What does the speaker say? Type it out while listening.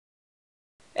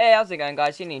Hey, how's it going,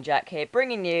 guys? Union Jack here,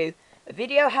 bringing you a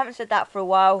video. Haven't said that for a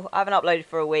while. I haven't uploaded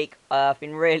for a week. I've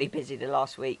been really busy the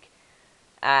last week,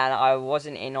 and I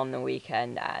wasn't in on the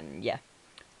weekend, and yeah.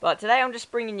 But today I'm just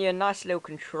bringing you a nice little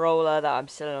controller that I'm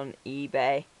selling on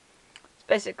eBay. It's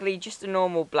basically just a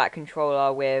normal black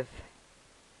controller with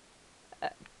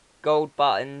gold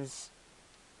buttons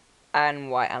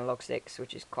and white analog sticks,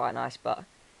 which is quite nice. But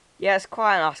yeah, it's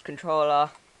quite a nice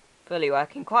controller, fully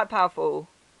working, quite powerful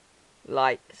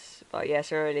lights. But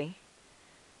yes, really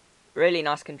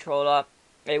nice controller.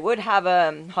 It would have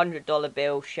a $100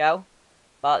 bill shell,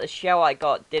 but the shell I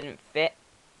got didn't fit,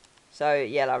 so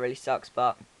yeah, that really sucks.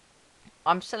 But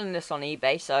I'm selling this on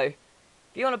eBay, so if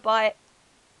you want to buy it,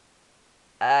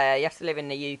 you have to live in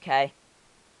the UK,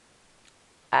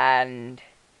 and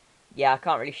yeah, I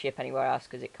can't really ship anywhere else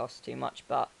because it costs too much.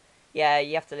 But yeah,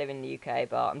 you have to live in the UK.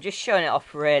 But I'm just showing it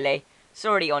off, really. It's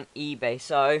already on eBay,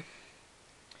 so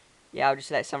yeah, I'll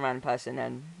just let some random person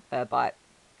then buy it.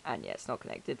 And yeah, it's not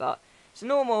connected, but it's a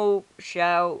normal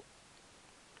shell.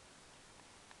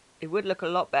 It would look a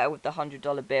lot better with the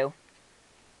 $100 bill,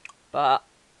 but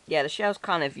yeah, the shell's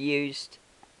kind of used.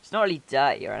 It's not really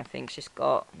dirty or anything. It's just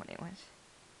got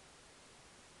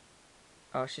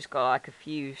it's just got like a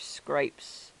few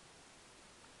scrapes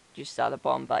just at the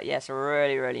bottom. But yeah, it's a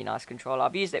really nice controller.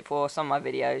 I've used it for some of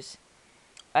my videos,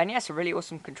 and yeah, it's a really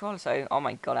awesome controller. So oh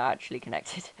my god, I actually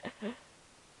connected.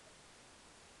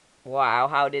 Wow,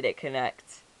 how did it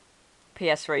connect?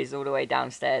 PS3 is all the way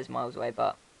downstairs, miles away.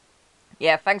 But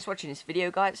yeah, thanks for watching this video,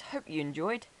 guys. Hope you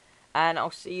enjoyed, and I'll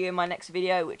see you in my next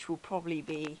video, which will probably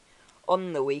be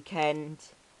on the weekend.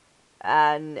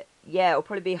 And yeah, it'll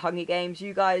probably be Hunger Games.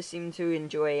 You guys seem to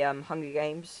enjoy Hunger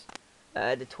Games,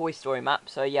 the Toy Story map,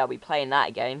 so yeah, I'll be playing that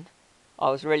again.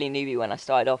 I was really newbie when I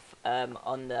started off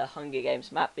on the Hunger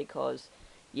Games map, because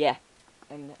yeah,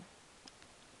 and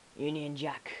Union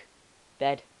Jack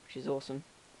dead, which is awesome.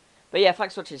 But yeah,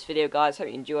 thanks for watching this video, guys. Hope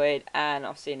you enjoyed, and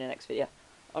I'll see you in the next video.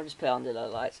 I'll just put it under the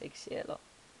light so you can see it. Look,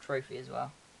 trophy as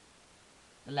well.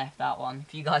 The left out one.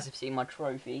 If you guys have seen my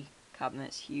trophy cabinet,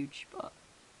 it's huge. But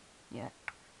yeah.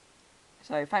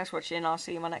 So thanks for watching. I'll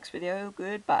see you in my next video.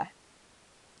 Goodbye.